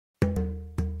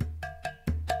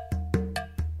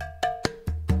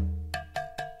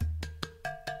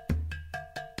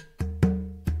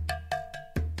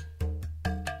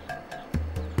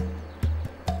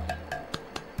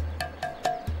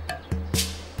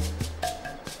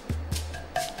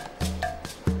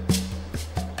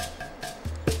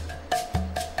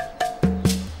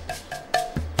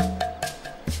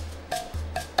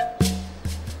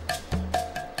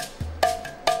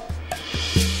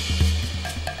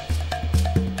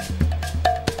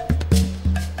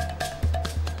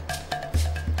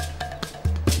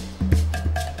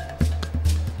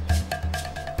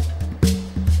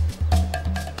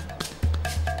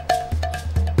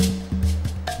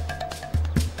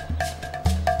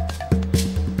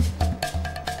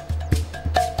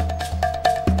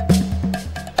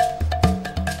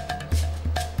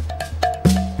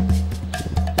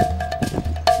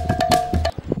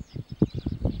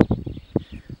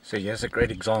here's a great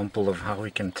example of how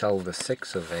we can tell the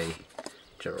sex of a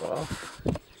giraffe.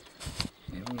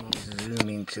 Let me zoom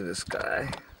into this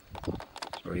guy.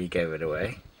 Already gave it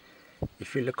away.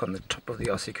 If you look on the top of the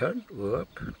ossicone, whoop,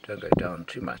 don't go down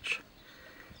too much.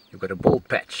 You've got a bald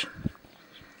patch.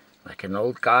 Like an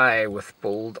old guy with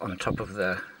bald on top of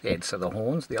the head. So the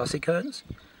horns, the ossicones,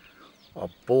 are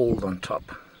bald on top.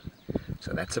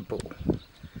 So that's a bull.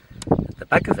 At the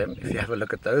back of him, if you have a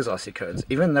look at those ossicones,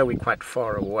 even though we're quite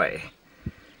far away,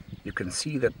 you can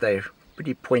see that they're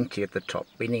pretty pointy at the top,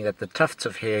 meaning that the tufts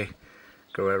of hair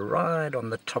go right on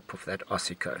the top of that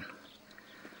ossicone.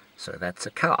 So that's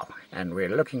a cow, and we're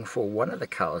looking for one of the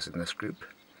cows in this group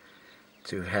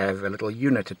to have a little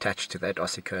unit attached to that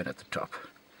ossicone at the top.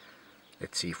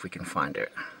 Let's see if we can find her.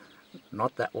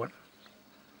 Not that one.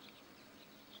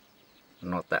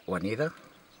 Not that one either.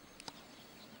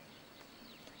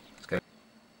 Let's go.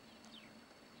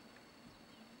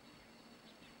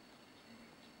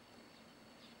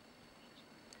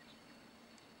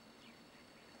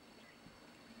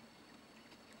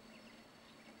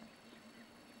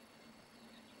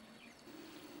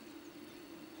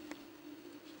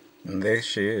 And there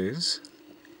she is,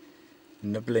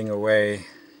 nibbling away, a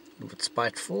little bit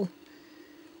spiteful,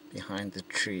 behind the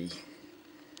tree.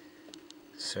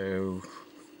 So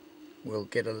we'll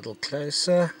get a little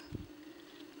closer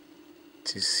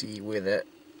to see whether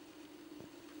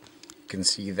you can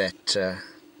see that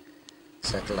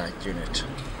satellite unit.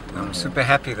 I'm super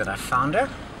happy that I found her.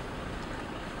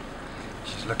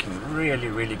 She's looking really,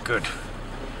 really good.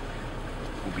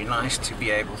 It would be nice to be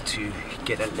able to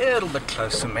get a little bit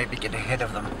closer, maybe get ahead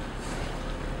of them.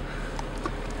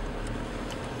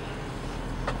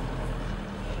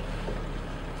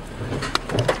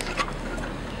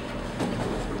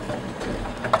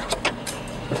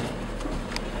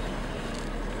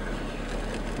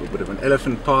 A little bit of an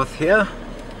elephant path here,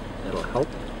 that'll help.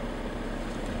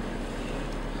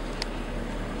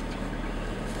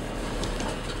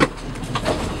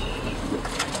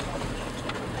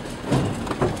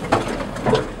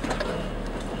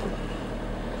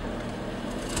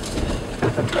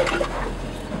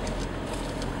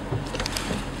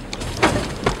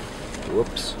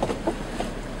 Whoops.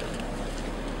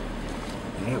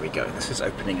 There we go, this is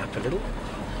opening up a little.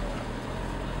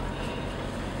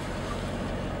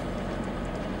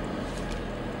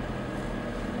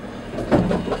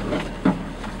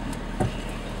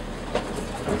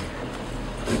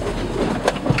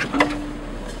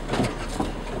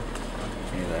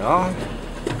 Here they are.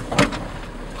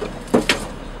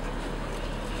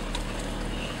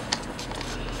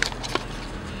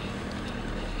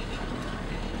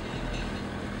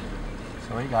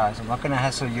 Sorry guys, I'm not going to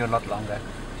hassle you a lot longer.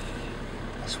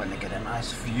 I just want to get a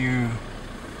nice view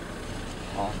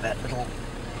of that little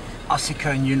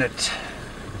ossicone unit.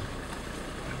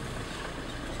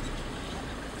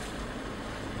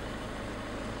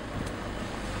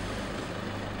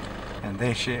 And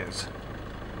there she is.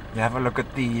 You have a look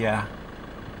at the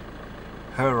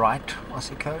her right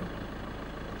ossicone.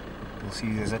 You'll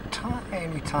see there's a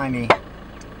tiny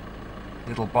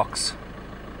little box.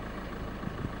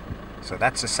 So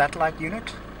that's a satellite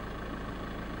unit.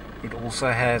 It also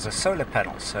has a solar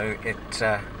panel, so it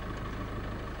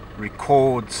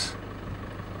records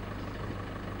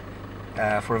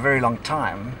for a very long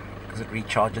time because it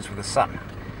recharges with the sun.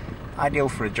 Ideal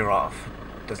for a giraffe.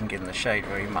 Doesn't get in the shade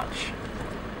very much.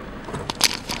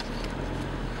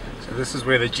 So this is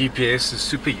where the GPS is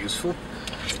super useful.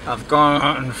 I've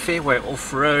gone a fair way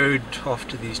off-road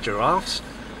after these giraffes.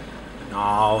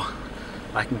 Now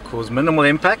I can cause minimal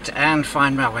impact and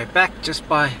find my way back just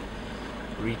by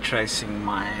retracing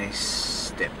my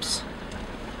steps.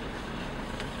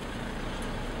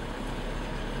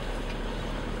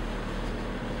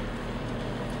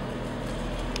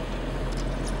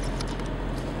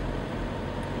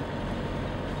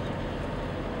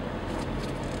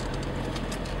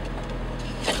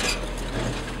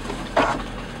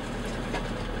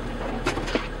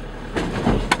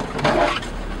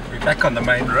 We're back on the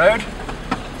main road.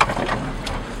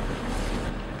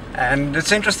 And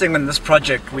it's interesting in this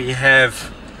project we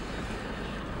have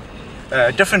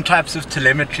different types of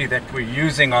telemetry that we're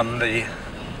using on the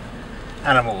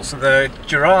animals. So the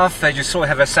giraffe, as you saw,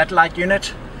 have a satellite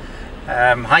unit,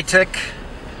 high-tech.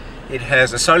 It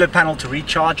has a solar panel to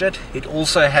recharge it. It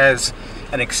also has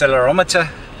an accelerometer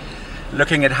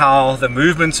looking at how the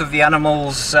movements of the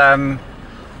animals are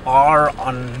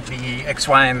on the X,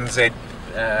 Y and Z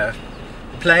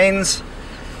planes.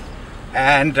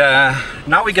 And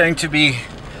now we're going to be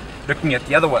looking at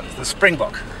the other ones, the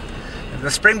springbok.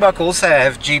 The springbok also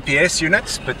have GPS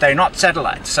units, but they're not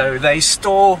satellites, so they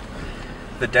store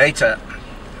the data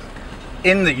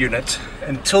in the unit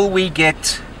until we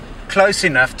get close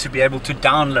enough to be able to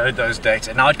download those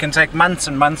data. Now it can take months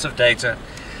and months of data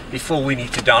before we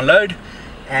need to download,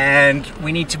 and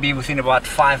we need to be within about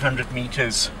 500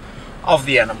 meters of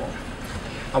the animal.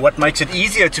 And what makes it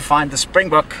easier to find the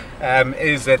springbok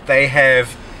is that they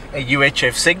have a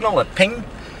UHF signal, a ping,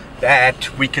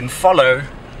 that we can follow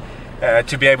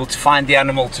to be able to find the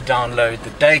animal to download the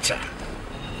data.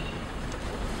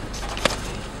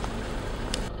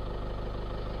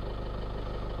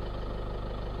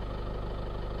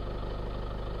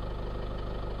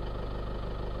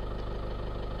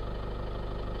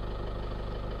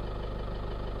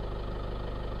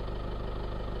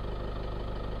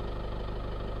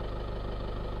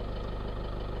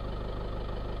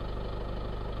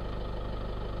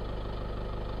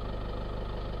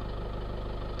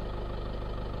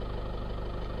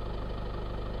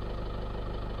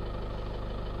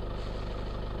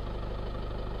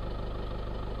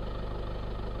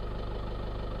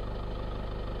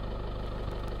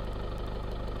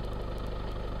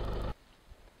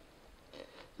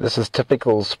 This is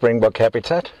typical springbok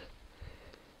habitat.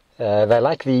 They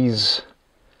like these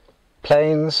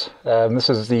plains.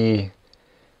 This is the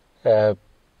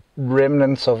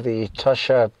remnants of the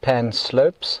Tosha pan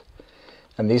slopes,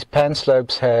 and these pan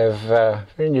slopes have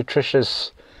very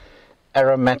nutritious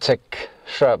aromatic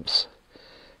shrubs,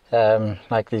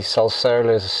 like these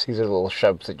salsolas. These are little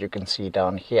shrubs that you can see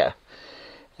down here.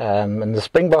 And the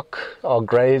springbok are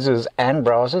grazers and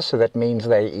browsers, so that means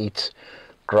they eat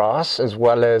grass as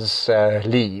well as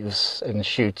leaves and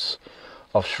shoots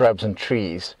of shrubs and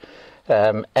trees.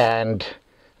 And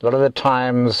a lot of the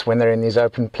times when they're in these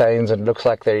open plains and it looks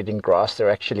like they're eating grass, they're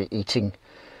actually eating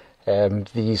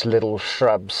these little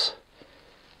shrubs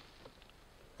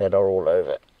that are all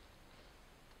over.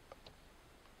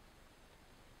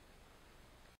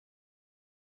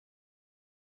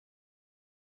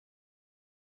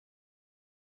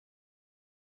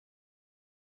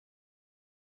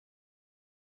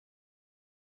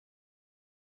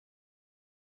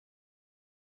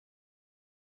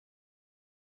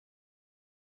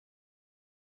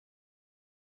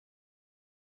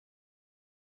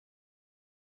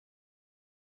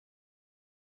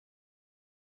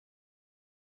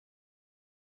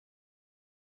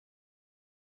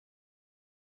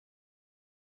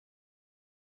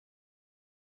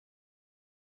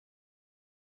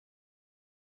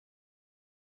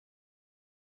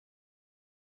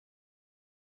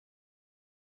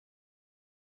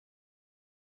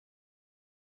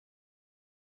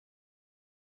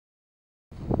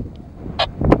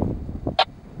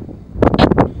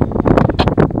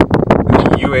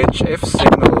 UHF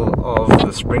signal of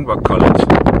the springbok collet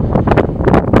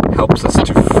helps us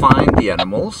to find the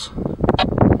animals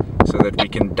so that we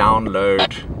can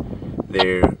download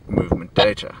their movement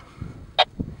data.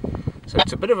 So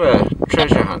it's a bit of a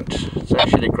treasure hunt. It's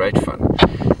actually great fun.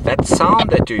 That sound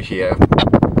that you hear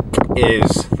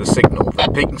is the signal, the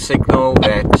ping signal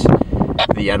that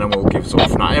the animal gives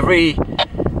off. Now every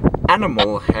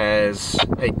animal has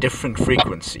a different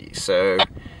frequency, so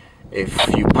if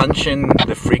you punch in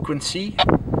the frequency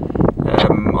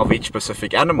of each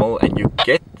specific animal and you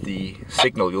get the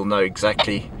signal, you'll know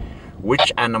exactly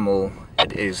which animal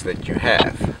it is that you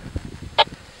have.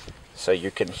 So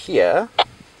you can hear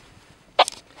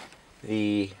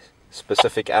the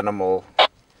specific animal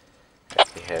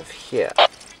that we have here.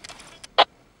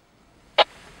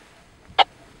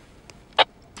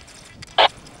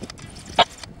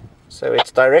 So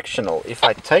it's directional. If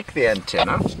I take the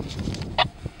antenna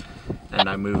and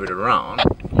I move it around,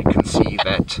 you can see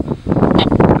that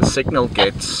the signal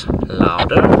gets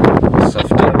louder,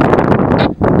 softer,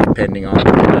 depending on the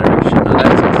direction. Now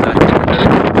that's exactly the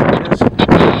direction it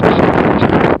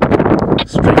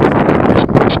is. Strength.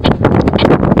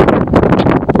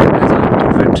 As I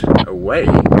move it away,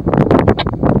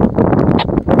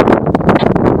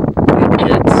 it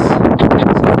gets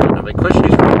softer. Now because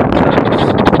she's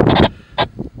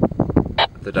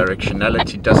the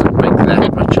directionality doesn't make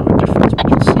that much of a difference, but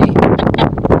you'll see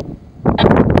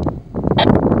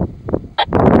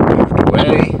moved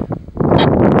away.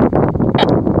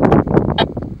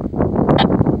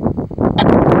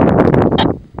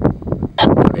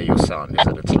 There your sound is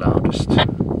at its loudest.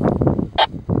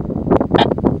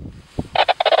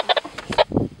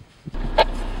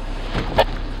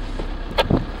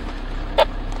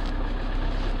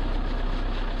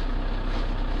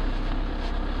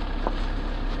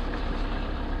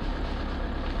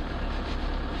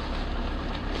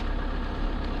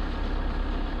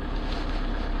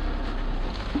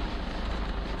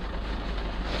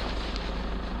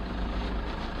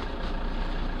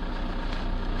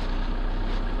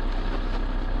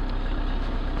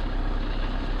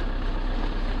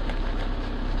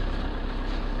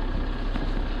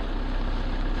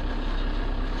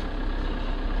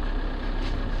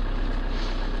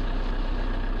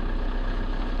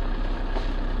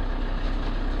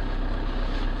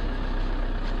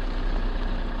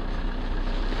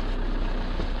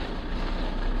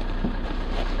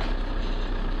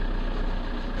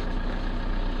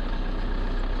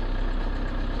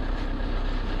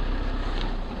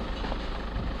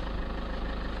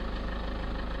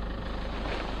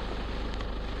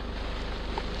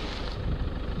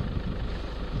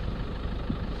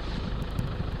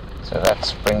 So that's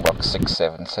Springbok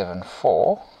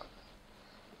 6774.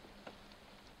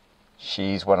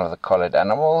 She's one of the collared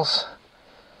animals.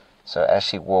 So as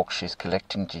she walks, she's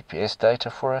collecting GPS data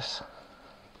for us.